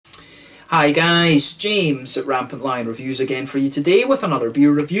Hi guys, James at RampantLionReviews again for you today with another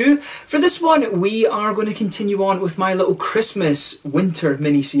beer review. For this one we are going to continue on with my little Christmas winter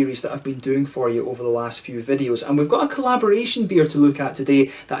mini-series that I've been doing for you over the last few videos, and we've got a collaboration beer to look at today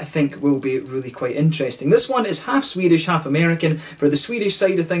that I think will be really quite interesting. This one is half Swedish, half American. For the Swedish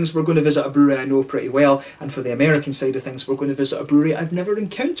side of things we're going to visit a brewery I know pretty well, and for the American side of things we're going to visit a brewery I've never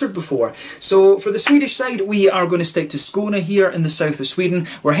encountered before. So for the Swedish side we are going to stick to Skåne here in the south of Sweden.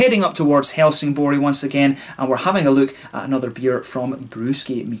 We're heading up towards Helsingborg once again, and we're having a look at another beer from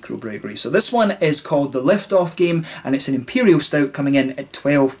Brewski microbrewery. So this one is called the Liftoff Game, and it's an Imperial Stout coming in at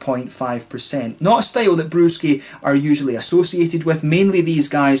 12.5%. Not a style that Brewski are usually associated with. Mainly these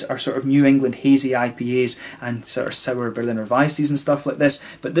guys are sort of New England hazy IPAs and sort of sour Berliner Weisses and stuff like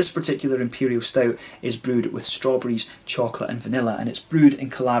this, but this particular Imperial Stout is brewed with strawberries, chocolate and vanilla, and it's brewed in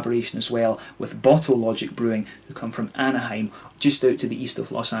collaboration as well with Bottle Logic Brewing, who come from Anaheim, just out to the east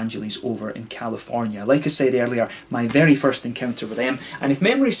of Los Angeles over in California. Like I said earlier, my very first encounter with them, and if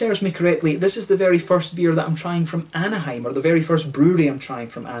memory serves me correctly, this is the very first beer that I'm trying from Anaheim, or the very first brewery I'm trying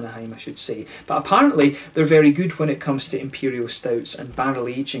from Anaheim I should say. But apparently they're very good when it comes to Imperial Stouts and barrel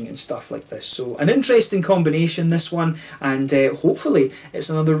aging and stuff like this. So an interesting combination this one, and hopefully it's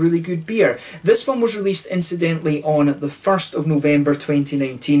another really good beer. This one was released incidentally on the 1st of November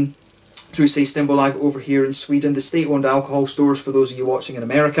 2019 through Systembolaget over here in Sweden, the state-owned alcohol stores for those of you watching in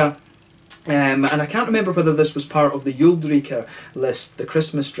America. And I can't remember whether this was part of the Juldrika list, the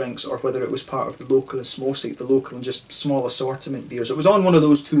Christmas drinks, or whether it was part of the local and småsik, the local and just small assortment beers. It was on one of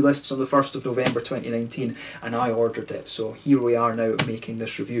those two lists on the 1st of November 2019, and I ordered it, so here we are now making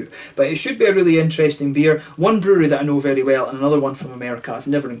this review. But it should be a really interesting beer. One brewery that I know very well, and another one from America I've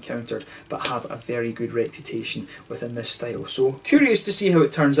never encountered, but have a very good reputation within this style. So curious to see how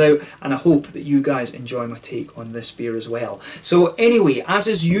it turns out, and I hope that you guys enjoy my take on this beer as well. So anyway, as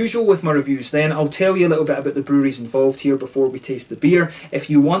is usual with my reviews, then I'll tell you a little bit about the breweries involved here before we taste the beer. If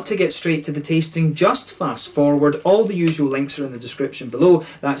you want to get straight to the tasting, just fast forward. All the usual links are in the description below.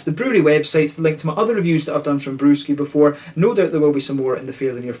 That's the brewery websites, the link to my other reviews that I've done from Brewski before. No doubt there will be some more in the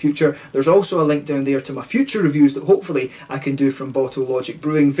fairly near future. There's also a link down there to my future reviews that hopefully I can do from Bottle Logic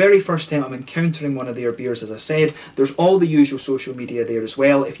Brewing. Very first time I'm encountering one of their beers, as I said. There's all the usual social media there as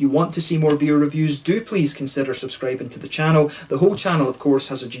well. If you want to see more beer reviews, do please consider subscribing to the channel. The whole channel of course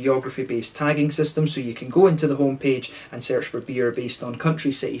has a geography-based tagging system, so you can go into the home page and search for beer based on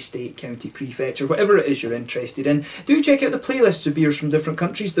country, city, state, county, prefecture, whatever it is you're interested in. Do check out the playlists of beers from different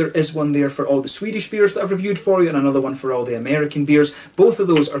countries. There is one there for all the Swedish beers that I've reviewed for you, and another one for all the American beers. Both of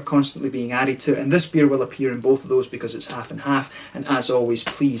those are constantly being added to, and this beer will appear in both of those because it's half and half. And as always,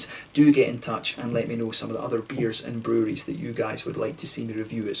 please do get in touch and let me know some of the other beers and breweries that you guys would like to see me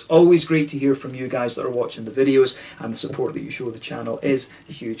review. It's always great to hear from you guys that are watching the videos, and the support that you show the channel is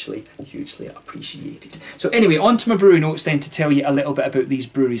hugely appreciated. So anyway, on to my brewery notes then to tell you a little bit about these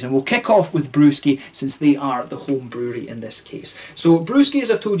breweries, and we'll kick off with Brewski since they are the home brewery in this case. So Brewski,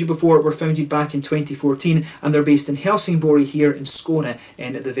 as I've told you before, were founded back in 2014, and they're based in Helsingborg here in Skåne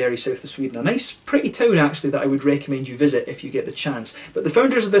in the very south of Sweden. A nice pretty town actually that I would recommend you visit if you get the chance. But the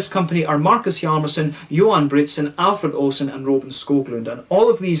founders of this company are Marcus Hjalmarsson, Johan Britsen, Alfred Olsen and Robin Skoglund, and all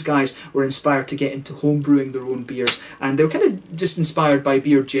of these guys were inspired to get into home brewing their own beers, and they were kind of just inspired by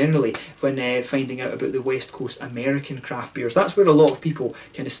beer generally when finding out about the West Coast American craft beers. That's where a lot of people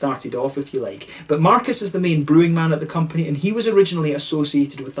kind of started off, if you like. But Marcus is the main brewing man at the company, and he was originally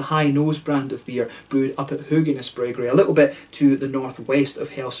associated with the High Nose brand of beer brewed up at Höganäs Brewery, a little bit to the northwest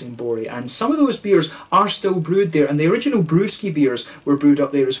of Helsingborg, and some of those beers are still brewed there, and the original Brewski beers were brewed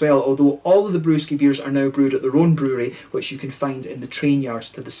up there as well, although all of the Brewski beers are now brewed at their own brewery, which you can find in the train yards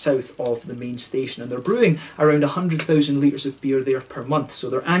to the south of the main station, and they're brewing around 100,000 litres of beer there per month, so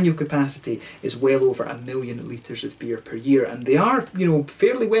their annual capacity is well over 1 million litres of beer per year, and they are, you know,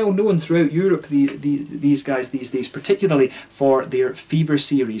 fairly well known throughout Europe, these guys these days, particularly for their Feber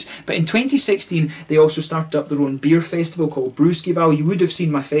series. But in 2016 they also started up their own beer festival called Brewskival. You would have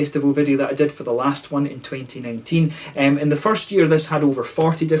seen my festival video that I did for the last one in 2019. In the first year this had over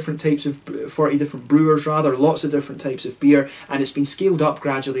 40 different brewers rather, lots of different types of beer, and it's been scaled up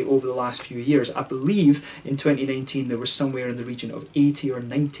gradually over the last few years. I believe in 2019 there was somewhere in the region of 80 or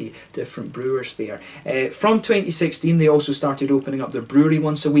 90 different brewers there. From 2016 they also started opening up their brewery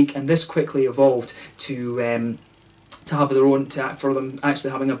once a week, and this quickly evolved to to have their own, for them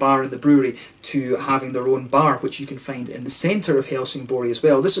actually having a bar in the brewery, to having their own bar, which you can find in the centre of Helsingborg as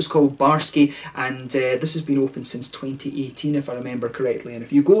well. This is called Brewski, and this has been open since 2018 if I remember correctly, and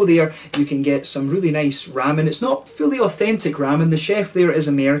if you go there you can get some really nice ramen. It's not fully authentic ramen, the chef there is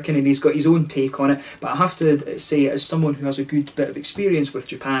American and he's got his own take on it, but I have to say, as someone who has a good bit of experience with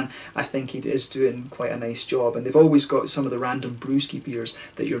Japan, I think he is doing quite a nice job, and they've always got some of the random Brewski beers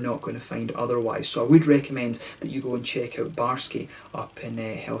that you're not going to find otherwise, so I would recommend that you go and check out Brewski up in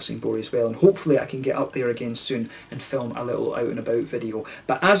Helsingborg as well, and hopefully I can get up there again soon and film a little out and about video.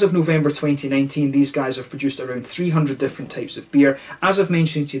 But as of November 2019, these guys have produced around 300 different types of beer. As I've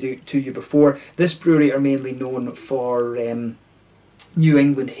mentioned to you before, this brewery are mainly known for New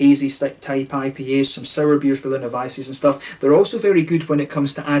England hazy type IPAs, some sour beers, Berliner Weisses and stuff. They're also very good when it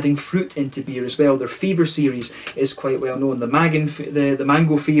comes to adding fruit into beer as well. Their Fieber series is quite well known. The Mango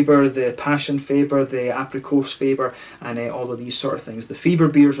Fieber, the Passion Fieber, the Aprikos Fieber, and all of these sort of things. The Fieber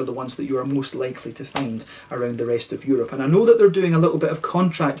beers are the ones that you are most likely to find around the rest of Europe. And I know that they're doing a little bit of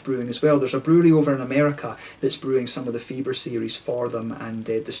contract brewing as well. There's a brewery over in America that's brewing some of the Fieber series for them and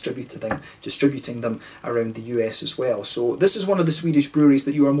distributing them around the US as well. So this is one of the Swedish breweries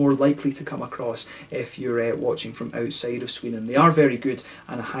that you are more likely to come across if you're watching from outside of Sweden. They are very good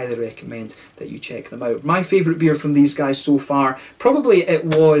and I highly recommend that you check them out. My favourite beer from these guys so far, probably it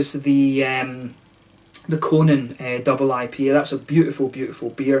was the Skåne double IPA. That's a beautiful,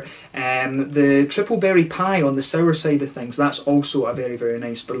 beautiful beer. The triple berry pie on the sour side of things, that's also a very, very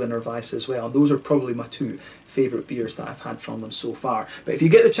nice Berliner Weisse as well. Those are probably my two favourite beers that I've had from them so far. But if you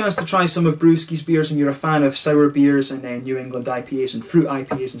get the chance to try some of Brewski's beers and you're a fan of sour beers and New England IPAs and fruit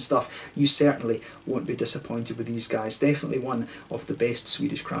IPAs and stuff, you certainly won't be disappointed with these guys. Definitely one of the best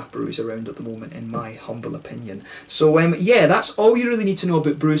Swedish craft breweries around at the moment, in my humble opinion. So yeah, that's all you really need to know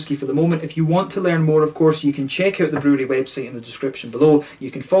about Brewski for the moment. If you want to learn more, of course, you can check out the brewery website in the description below.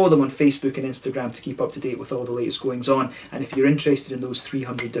 You can follow them on Facebook and Instagram to keep up to date with all the latest goings on. And if you're interested in those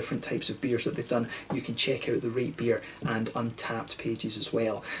 300 different types of beers that they've done, you can check out the Rate Beer and Untappd pages as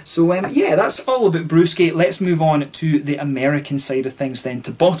well. So yeah, that's all about Brewski. Let's move on to the American side of things then,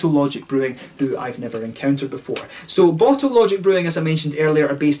 to Bottle Logic Brewing, who I've never encountered before. So Bottle Logic Brewing, as I mentioned earlier,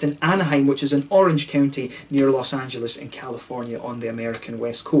 are based in Anaheim, which is in Orange County near Los Angeles in California on the American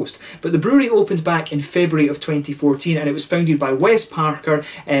West Coast. But the brewery opened back in February of 2014 and it was founded by Wes Parker,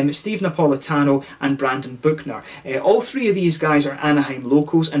 Steve Napolitano and Brandon Buchner. All three of these guys are Anaheim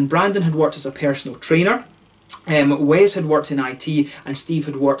locals, and Brandon had worked as a personal trainer. Wes had worked in IT and Steve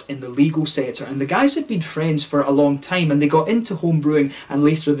had worked in the legal sector, and the guys had been friends for a long time, and they got into home brewing and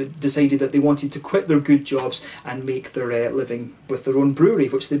later they decided that they wanted to quit their good jobs and make their living with their own brewery,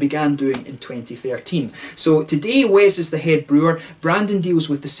 which they began doing in 2013. So today Wes is the head brewer, Brandon deals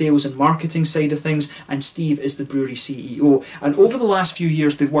with the sales and marketing side of things, and Steve is the brewery CEO. And over the last few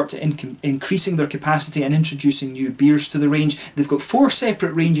years they've worked at increasing their capacity and introducing new beers to the range. They've got 4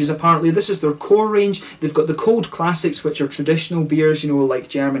 separate ranges apparently. This is their core range. They've got the Cold Classics, which are traditional beers, you know, like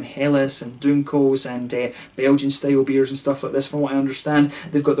German Helles and Dunkels and Belgian style beers and stuff like this, from what I understand.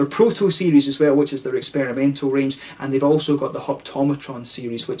 They've got their Proto series as well, which is their experimental range, and they've also got the Hoptometron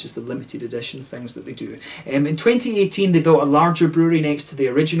series, which is the limited edition things that they do. In 2018 they built a larger brewery next to the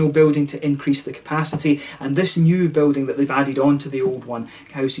original building to increase the capacity, and this new building that they've added on to the old one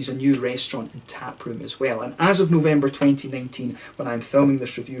houses a new restaurant and tap room as well. And as of November 2019, when I'm filming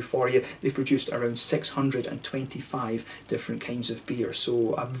this review for you, they've produced around 625 different kinds of beer.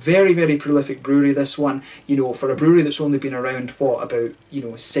 So a very, very prolific brewery, this one. You know, for a brewery that's only been around, what, about, you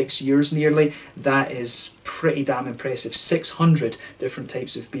know, 6 years nearly, that is pretty damn impressive. 600 different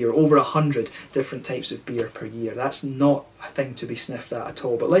types of beer, over 100 different types of beer per year. That's not a thing to be sniffed at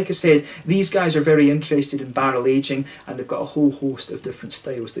all. But like I said, these guys are very interested in barrel aging, and they've got a whole host of different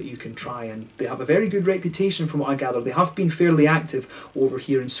styles that you can try, and they have a very good reputation from what I gather. They have been fairly active over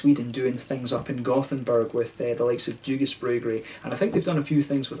here in Sweden, doing things up in Gothenburg with the likes of Dugges Brewery, and I think they've done a few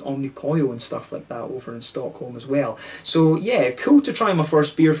things with Omnipoyo and stuff like that over in Stockholm as well. So yeah, cool to try my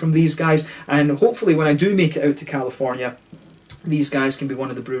first beer from these guys, and hopefully when I do make it out to California, these guys can be one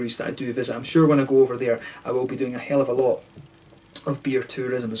of the breweries that I do visit. I'm sure when I go over there I will be doing a hell of a lot of beer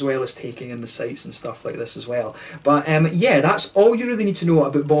tourism, as well as taking in the sights and stuff like this as well. But yeah, that's all you really need to know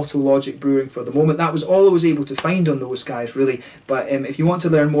about Bottle Logic Brewing for the moment. That was all I was able to find on those guys, really. But if you want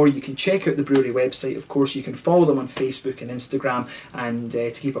to learn more, you can check out the brewery website. Of course, you can follow them on Facebook and Instagram, and to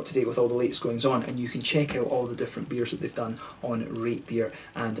keep up to date with all the latest goings on, and you can check out all the different beers that they've done on Rate Beer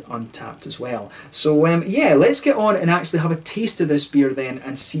and Untappd as well. So yeah, let's get on and actually have a taste of this beer then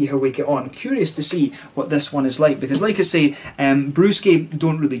and see how we get on. Curious to see what this one is like, because like I say, Brewski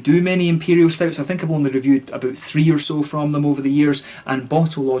don't really do many Imperial Stouts. I think I've only reviewed about 3 or so from them over the years, and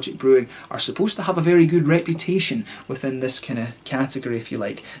Bottle Logic Brewing are supposed to have a very good reputation within this kind of category, if you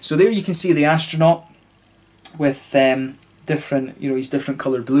like. So there you can see the astronaut with different, you know, these different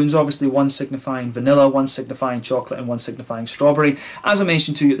coloured balloons, obviously one signifying vanilla, one signifying chocolate, and one signifying strawberry. As I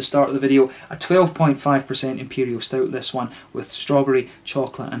mentioned to you at the start of the video, a 12.5% Imperial Stout, this one, with strawberry,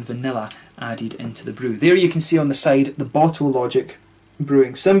 chocolate and vanilla added into the brew. There you can see on the side the Bottle Logic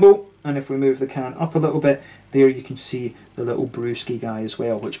Brewing symbol, and if we move the can up a little bit, there you can see the little Brewski guy as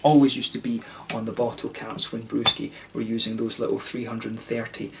well, which always used to be on the bottle caps when Brewski were using those little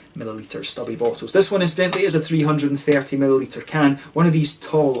 330ml stubby bottles. This one incidentally is a 330ml can, one of these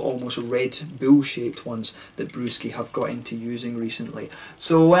tall, almost red bull-shaped ones that Brewski have got into using recently.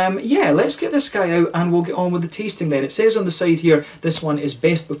 So yeah, let's get this guy out and we'll get on with the tasting then. It says on the side here, this one is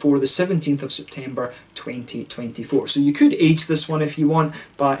best before the 17th of September 2024. So you could age this one if you want,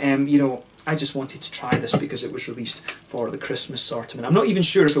 but you know, I just wanted to try this because it was released for the Christmas assortment. I'm not even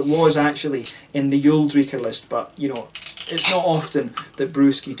sure if it was actually in the Juledreaker list, but you know, it's not often that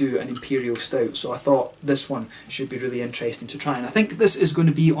Brewski do an Imperial Stout, so I thought this one should be really interesting to try. And I think this is going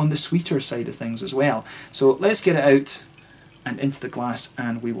to be on the sweeter side of things as well. So let's get it out and into the glass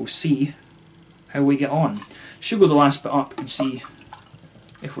and we will see how we get on. Should go the last bit up and see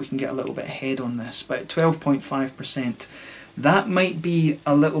if we can get a little bit ahead on this. But 12.5%. That might be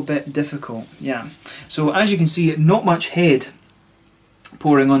a little bit difficult, yeah. So as you can see, not much head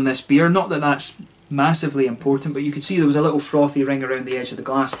pouring on this beer. Not that that's massively important, but you can see there was a little frothy ring around the edge of the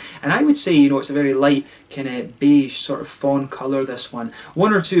glass. And I would say, you know, it's a very light, kind of beige, sort of fawn colour, this one.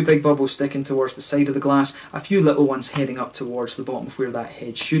 1 or 2 big bubbles sticking towards the side of the glass, a few little ones heading up towards the bottom of where that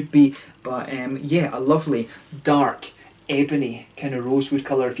head should be. But yeah, a lovely, dark, ebony kind of rosewood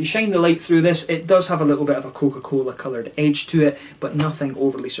colour. If you shine the light through this, it does have a little bit of a Coca-Cola coloured edge to it, but nothing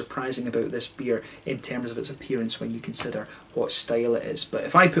overly surprising about this beer in terms of its appearance when you consider what style it is. But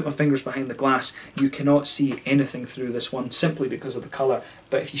if I put my fingers behind the glass, you cannot see anything through this one simply because of the colour.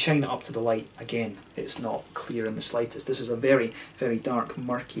 But if you shine it up to the light, again, it's not clear in the slightest. This is a very, very dark,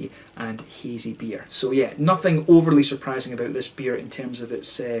 murky and hazy beer. So yeah, nothing overly surprising about this beer in terms of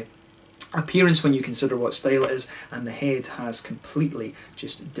its appearance when you consider what style it is, and the head has completely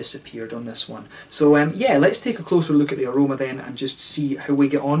just disappeared on this one. So yeah, let's take a closer look at the aroma then and just see how we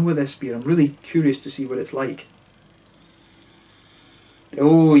get on with this beer. I'm really curious to see what it's like.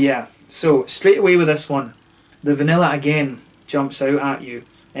 Oh yeah, so straight away with this one, the vanilla again jumps out at you.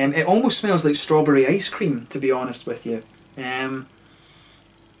 It almost smells like strawberry ice cream, to be honest with you.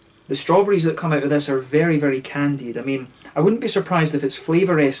 The strawberries that come out of this are very, very candied. I mean, I wouldn't be surprised if it's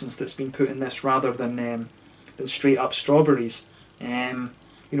flavour essence that's been put in this rather than straight up strawberries. You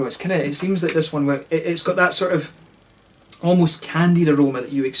know, it's kind of, it seems like this one, it's got that sort of almost candied aroma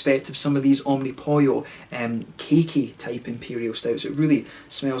that you expect of some of these Omnipollo cakey type Imperial Stouts. It really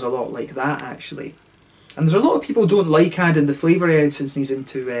smells a lot like that actually. And there's a lot of people who don't like adding the flavour essences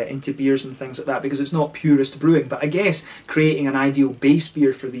into beers and things like that because it's not purist brewing. But I guess creating an ideal base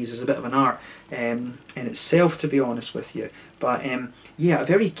beer for these is a bit of an art in itself, to be honest with you. But yeah, a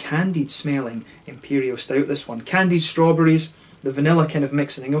very candied smelling Imperial Stout, this one. Candied strawberries, the vanilla kind of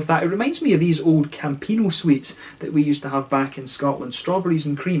mixing with that. It reminds me of these old Campino sweets that we used to have back in Scotland. Strawberries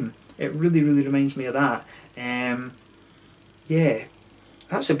and cream. It really, really reminds me of that. Yeah,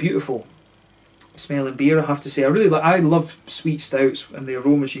 that's a beautiful smelling beer, I have to say. I love sweet stouts and the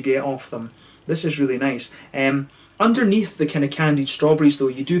aromas you get off them. This is really nice. Underneath the kind of candied strawberries though,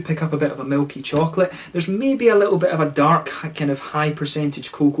 you do pick up a bit of a milky chocolate. There's maybe a little bit of a dark kind of high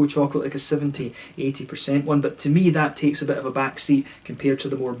percentage cocoa chocolate, like a 70-80% one, but to me that takes a bit of a back seat compared to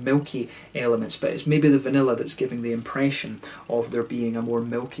the more milky elements. But it's maybe the vanilla that's giving the impression of there being a more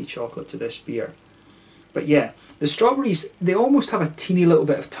milky chocolate to this beer. But yeah, the strawberries, they almost have a teeny little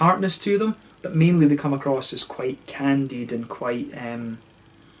bit of tartness to them, but mainly they come across as quite candied and quite,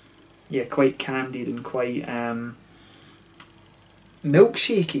 yeah, quite candied and quite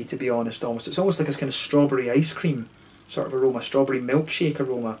milkshakey, to be honest, almost. It's almost like a kind of strawberry ice cream sort of aroma, strawberry milkshake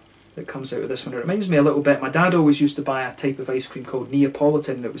aroma that comes out of this one. It reminds me a little bit, my dad always used to buy a type of ice cream called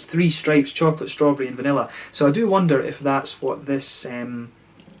Neapolitan, and it was 3 stripes, chocolate, strawberry and vanilla. So I do wonder if that's what this, beer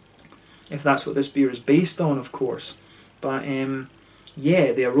is based on, of course. But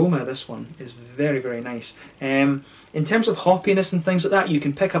yeah, the aroma of this one is very, very nice. In terms of hoppiness and things like that, you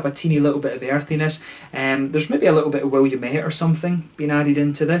can pick up a teeny little bit of earthiness. There's maybe a little bit of Williamette or something being added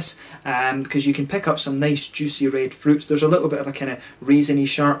into this, because you can pick up some nice juicy red fruits. There's a little bit of a kind of raisiny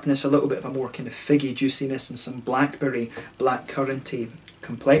sharpness, a little bit of a more kind of figgy juiciness, and some blackberry, blackcurranty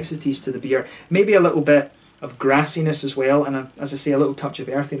complexities to the beer. Maybe a little bit of grassiness as well, and as I say, a little touch of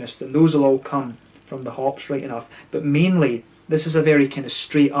earthiness, then those will all come from the hops right enough. But mainly, this is a very kind of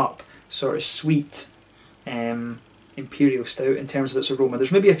straight up, sort of sweet Imperial Stout in terms of its aroma.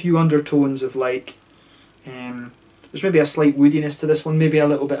 There's maybe a few undertones of like, there's maybe a slight woodiness to this one, maybe a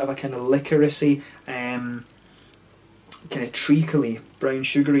little bit of a kind of licorice-y, kind of treacly brown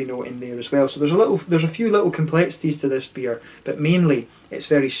sugary note in there as well. So there's a few little complexities to this beer, but mainly it's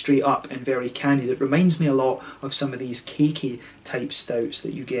very straight up and very candied. It reminds me a lot of some of these cakey type stouts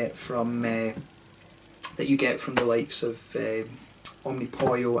that you get from the likes of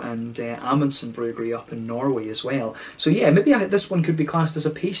Omnipollo and Amundsen Brewery up in Norway as well. So yeah, maybe this one could be classed as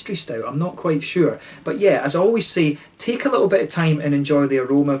a pastry stout, I'm not quite sure. But yeah, as I always say, take a little bit of time and enjoy the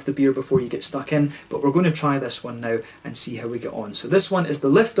aroma of the beer before you get stuck in, but we're going to try this one now and see how we get on. So this one is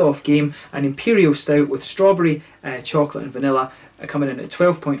the Liftoff Game, an Imperial Stout with strawberry, chocolate and vanilla, coming in at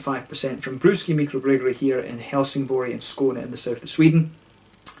 12.5% from Brewski microbrewery here in Helsingborg in Skåne in the south of Sweden.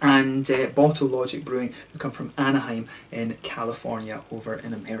 And Bottle Logic Brewing, who come from Anaheim in California over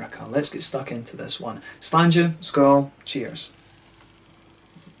in America. Let's get stuck into this one. Slanja, skål, cheers.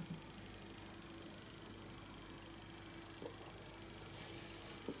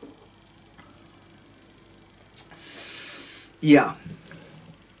 Yeah,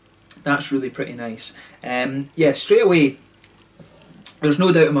 that's really pretty nice. Yeah, straight away, there's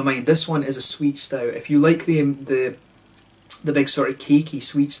no doubt in my mind, this one is a sweet stout. If you like the big sort of cakey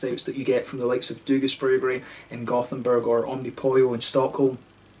sweet stouts that you get from the likes of Dugas Brewery in Gothenburg or Omnipollo in Stockholm,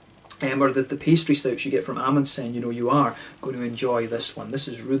 or the pastry stouts you get from Amundsen, you know, you are going to enjoy this one. This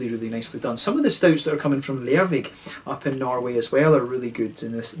is really, really nicely done. Some of the stouts that are coming from Lervig up in Norway as well are really good.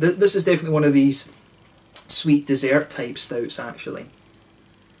 And this is definitely one of these sweet dessert type stouts actually.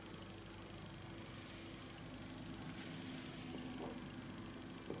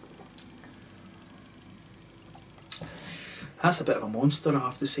 That's a bit of a monster, I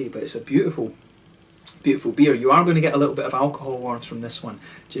have to say, but it's a beautiful, beautiful beer. You are going to get a little bit of alcohol warmth from this one,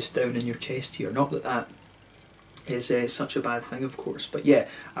 just down in your chest here. Not that that is such a bad thing, of course, but yeah,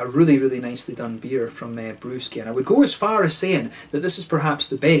 a really, really nicely done beer from Brewski. And I would go as far as saying that this is perhaps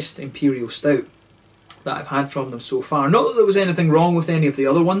the best Imperial Stout that I've had from them so far. Not that there was anything wrong with any of the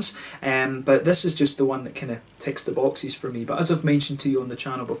other ones, but this is just the one that kind of ticks the boxes for me. But as I've mentioned to you on the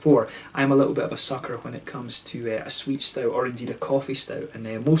channel before, I'm a little bit of a sucker when it comes to a sweet stout or indeed a coffee stout,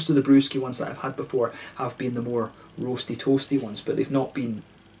 and most of the Brewski ones that I've had before have been the more roasty toasty ones, but they've not been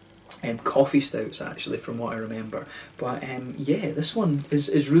coffee stouts actually, from what I remember. But yeah, this one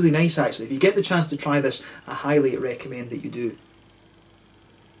is really nice actually. If you get the chance to try this, I highly recommend that you do.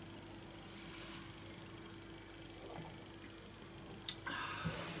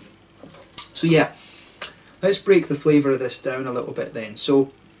 So yeah, let's break the flavour of this down a little bit then.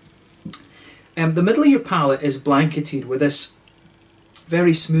 So the middle of your palate is blanketed with this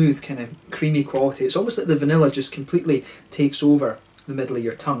very smooth kind of creamy quality. It's almost like the vanilla just completely takes over the middle of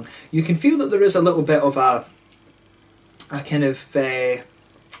your tongue. You can feel that there is a little bit of a kind of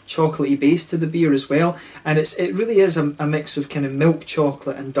chocolatey base to the beer as well, and it really is a mix of kind of milk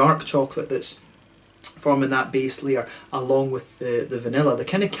chocolate and dark chocolate that's forming that base layer along with the vanilla. The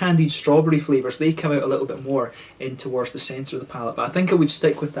kind of candied strawberry flavours, they come out a little bit more in towards the centre of the palate, but I think I would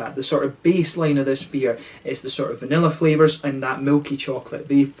stick with that. The sort of baseline of this beer is the sort of vanilla flavours, and that milky chocolate,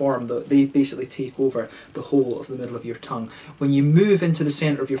 they basically take over the whole of the middle of your tongue. When you move into the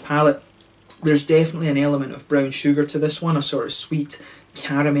centre of your palate, there's definitely an element of brown sugar to this one, a sort of sweet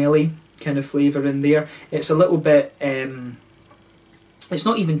caramelly kind of flavour in there. It's a little bit it's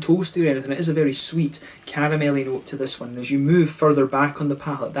not even toasty or anything, it is a very sweet caramelly note to this one. And as you move further back on the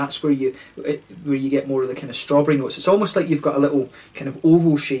palate, that's where you get more of the kind of strawberry notes. It's almost like you've got a little kind of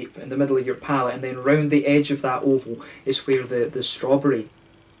oval shape in the middle of your palate, and then round the edge of that oval is where the strawberry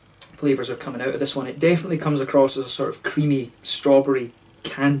flavours are coming out of this one. It definitely comes across as a sort of creamy, strawberry,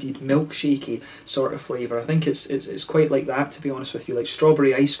 candied, milkshakey sort of flavour. I think it's quite like that, to be honest with you, like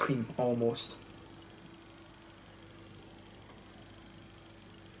strawberry ice cream almost.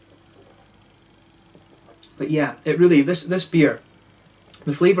 But yeah, it really, this beer,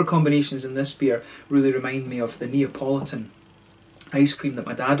 the flavour combinations in this beer really remind me of the Neapolitan ice cream that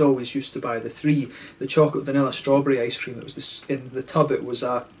my dad always used to buy, the chocolate vanilla strawberry ice cream that was in the tub. It was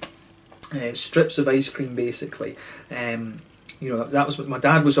strips of ice cream basically. You know, that was what my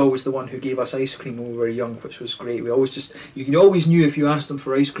dad was always the one who gave us ice cream when we were young, which was great. You always knew if you asked him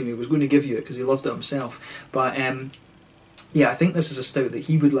for ice cream, he was going to give you it because he loved it himself. But yeah, I think this is a stout that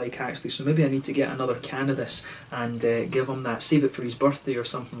he would like actually, so maybe I need to get another can of this and give him that, save it for his birthday or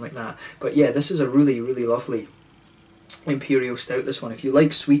something like that. But yeah, this is a really, really lovely Imperial Stout, this one. If you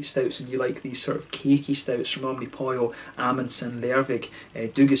like sweet stouts and you like these sort of cakey stouts from Omnipollo, Amundsen, Lervig,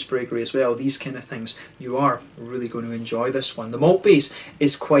 Dugas Brewery as well, these kind of things, you are really going to enjoy this one. The malt base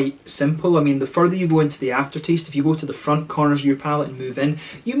is quite simple. I mean, the further you go into the aftertaste, if you go to the front corners of your palate and move in,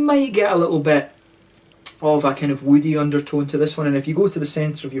 you might get a little bit of a kind of woody undertone to this one, and if you go to the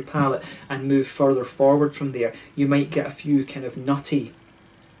centre of your palate and move further forward from there, you might get a few kind of nutty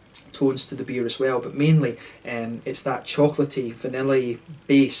tones to the beer as well, but mainly it's that chocolatey, vanilla-y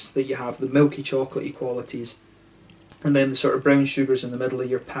base that you have, the milky chocolatey qualities, and then the sort of brown sugars in the middle of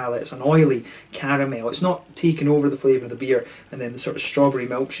your palate. It's an oily caramel. It's not taking over the flavour of the beer, and then the sort of strawberry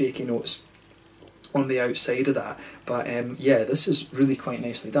milkshakey notes on the outside of that. But yeah, this is really quite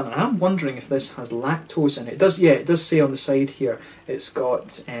nicely done. And I'm wondering if this has lactose in it. It does, yeah, it does say on the side here it's got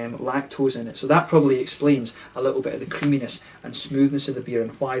lactose in it, so that probably explains a little bit of the creaminess and smoothness of the beer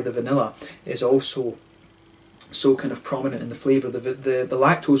and why the vanilla is also so kind of prominent in the flavour. The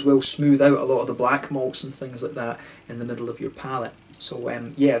lactose will smooth out a lot of the black malts and things like that in the middle of your palate. So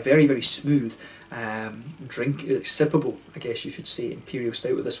yeah, very, very smooth, sippable, I guess you should say, Imperial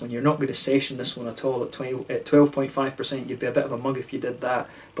Stout with this one. You're not going to session this one at all at 12.5%. You'd be a bit of a mug if you did that.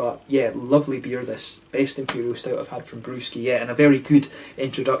 But yeah, lovely beer this. Best Imperial Stout I've had from Brewski yet, and a very good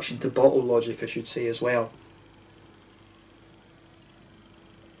introduction to bottle logic, I should say, as well.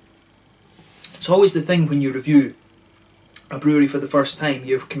 It's always the thing when you review a brewery for the first time, and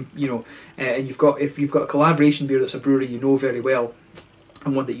if you've got a collaboration beer that's a brewery you know very well,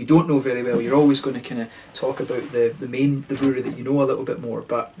 and one that you don't know very well, you're always going to kind of talk about the brewery that you know a little bit more.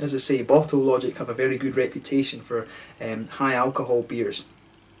 But as I say, Bottle Logic have a very good reputation for high alcohol beers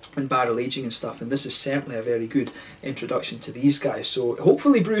and barrel aging and stuff, and this is certainly a very good introduction to these guys. So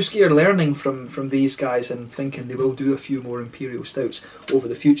hopefully Brewski are learning from these guys and thinking they will do a few more Imperial Stouts over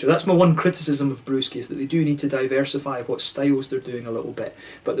the future. That's my one criticism of Brewski, is that they do need to diversify what styles they're doing a little bit,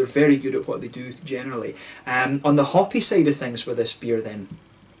 but they're very good at what they do generally. On the hoppy side of things with this beer then,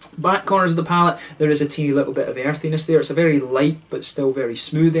 back corners of the palate, there is a teeny little bit of earthiness there. It's a very light but still very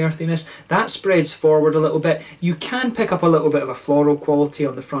smooth earthiness. That spreads forward a little bit. You can pick up a little bit of a floral quality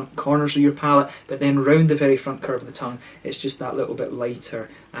on the front corners of your palate, but then round the very front curve of the tongue, it's just that little bit lighter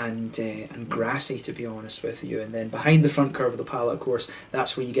and grassy, to be honest with you. And then behind the front curve of the palate, of course,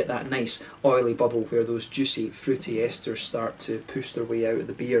 that's where you get that nice oily bubble where those juicy fruity esters start to push their way out of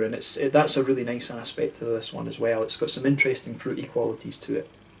the beer, and that's a really nice aspect to this one as well. It's got some interesting fruity qualities to it.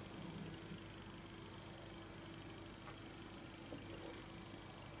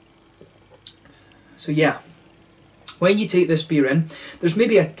 So yeah, when you take this beer in, there's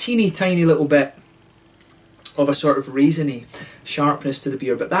maybe a teeny tiny little bit of a sort of raisiny sharpness to the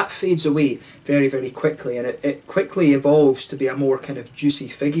beer, but that fades away very, very quickly, and it quickly evolves to be a more kind of juicy,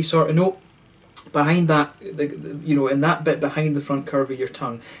 figgy sort of note. Behind that, in that bit behind the front curve of your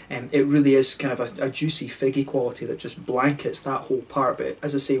tongue, it really is kind of a juicy, figgy quality that just blankets that whole part. But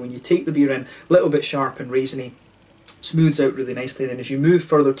as I say, when you take the beer in, a little bit sharp and raisiny, smooths out really nicely. Then as you move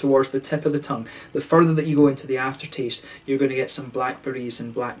further towards the tip of the tongue, the further that you go into the aftertaste, you're going to get some blackberries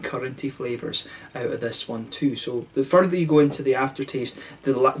and black curranty flavours out of this one too. So the further you go into the aftertaste,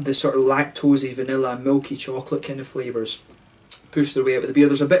 the sort of lactosey, vanilla, milky chocolate kind of flavours push their way out of the beer.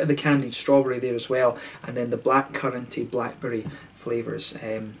 There's a bit of the candied strawberry there as well, and then the black curranty, blackberry flavours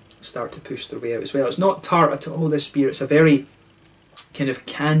start to push their way out as well. It's not tart at all, this beer. It's a very kind of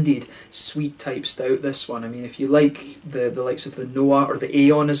candied, sweet type stout, this one. I mean, if you like the likes of the Noah, or the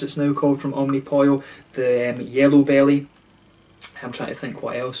Aeon as it's now called from Omnipollo, the Yellow Belly, I'm trying to think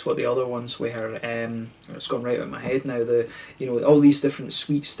what the other ones were, it's gone right out of my head now, all these different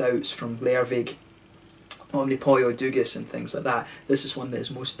sweet stouts from Lervig, Omnipollo, Dugas and things like that. This is one that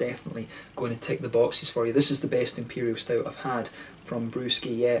is most definitely going to tick the boxes for you. This is the best Imperial Stout I've had from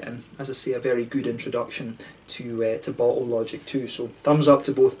Brewski yet, and as I say, a very good introduction to bottle logic too. So thumbs up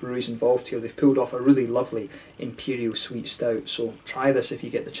to both breweries involved here. They've pulled off a really lovely Imperial Sweet Stout, so try this if you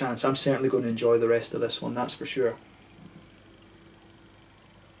get the chance. I'm certainly going to enjoy the rest of this one, that's for sure.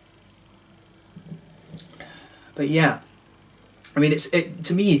 But yeah, I mean,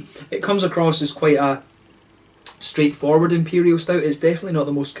 to me, it comes across as quite a straightforward Imperial Stout. It's definitely not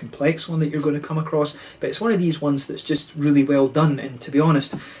the most complex one that you're going to come across, but it's one of these ones that's just really well done. And to be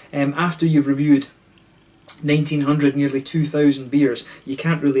honest, after you've reviewed 1900, nearly 2000 beers, you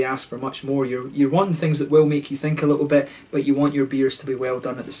can't really ask for much more. You're wanting things that will make you think a little bit, but you want your beers to be well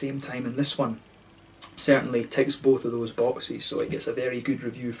done at the same time, and this one certainly ticks both of those boxes, so it gets a very good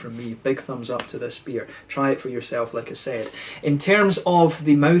review from me. Big thumbs up to this beer. Try it for yourself, like I said. In terms of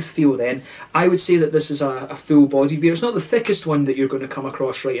the mouthfeel then, I would say that this is a full-bodied beer. It's not the thickest one that you're going to come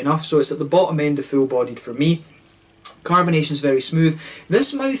across right enough, so it's at the bottom end of full-bodied for me. Carbonation is very smooth.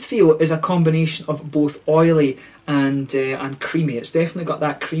 This mouthfeel is a combination of both oily and creamy. It's definitely got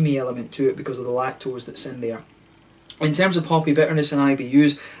that creamy element to it because of the lactose that's in there. In terms of hoppy bitterness and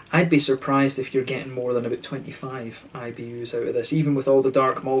IBUs, I'd be surprised if you're getting more than about 25 IBUs out of this, even with all the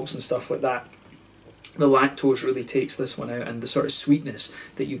dark malts and stuff like that. The lactose really takes this one out, and the sort of sweetness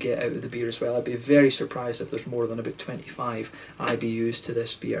that you get out of the beer as well. I'd be very surprised if there's more than about 25 IBUs to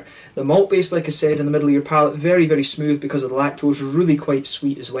this beer. The malt base, like I said, in the middle of your palate, very, very smooth because of the lactose, really quite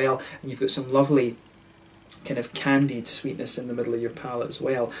sweet as well, and you've got some lovely kind of candied sweetness in the middle of your palate as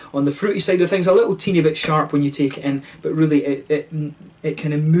well. On the fruity side of things, a little teeny bit sharp when you take it in, but really it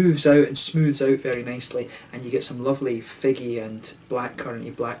kind of moves out and smooths out very nicely, and you get some lovely figgy and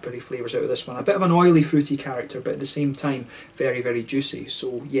blackcurranty, blackberry flavours out of this one. A bit of an oily, fruity character, but at the same time, very, very juicy.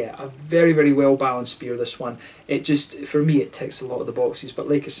 So yeah, a very, very well balanced beer, this one. It just, for me, it ticks a lot of the boxes, but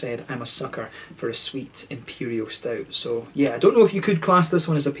like I said, I'm a sucker for a sweet Imperial Stout. So yeah, I don't know if you could class this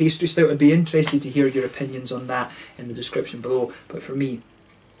one as a pastry stout. I'd be interested to hear your opinions on that in the description below, but for me,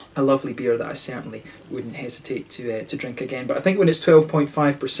 a lovely beer that I certainly wouldn't hesitate to drink again. But I think when it's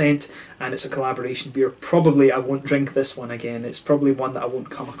 12.5% and it's a collaboration beer, probably I won't drink this one again. It's probably one that I won't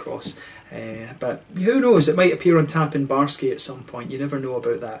come across. But who knows, it might appear on tap in Brewski at some point, you never know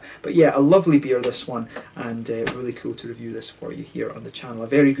about that. But yeah, a lovely beer, this one, and really cool to review this for you here on the channel. A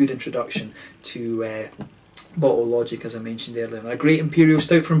very good introduction to Bottle Logic, as I mentioned earlier, and a great Imperial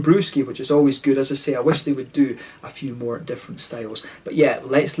Stout from Brewski, which is always good. As I say, I wish they would do a few more different styles. But yeah,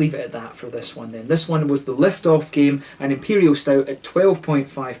 let's leave it at that for this one then. This one was the Liftoff Game, an Imperial Stout at 12.5%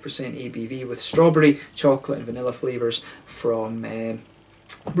 ABV with strawberry, chocolate and vanilla flavours from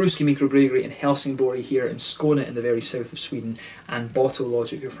Brewski Microbrewery in Helsingborg here in Skåne in the very south of Sweden, and Bottle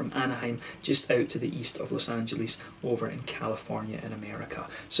Logic from Anaheim just out to the east of Los Angeles over in California in America.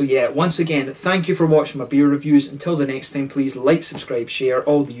 So yeah, once again, thank you for watching my beer reviews. Until the next time, please like, subscribe, share,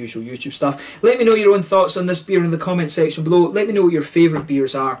 all the usual YouTube stuff. Let me know your own thoughts on this beer in the comment section below. Let me know what your favourite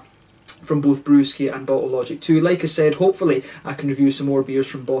beers are from both Brewski and Bottle Logic too. Like I said, hopefully I can review some more beers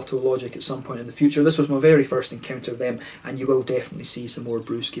from Bottle Logic at some point in the future. This was my very first encounter of them, and you will definitely see some more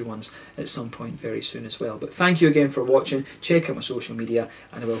Brewski ones at some point very soon as well. But thank you again for watching. Check out my social media,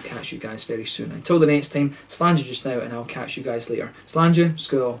 and I will catch you guys very soon. Until the next time, Slanja just now, and I'll catch you guys later. Slanja,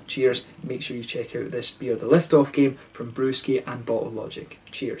 Skål, cheers. Make sure you check out this beer, the Liftoff Game from Brewski and Bottle Logic.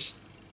 Cheers.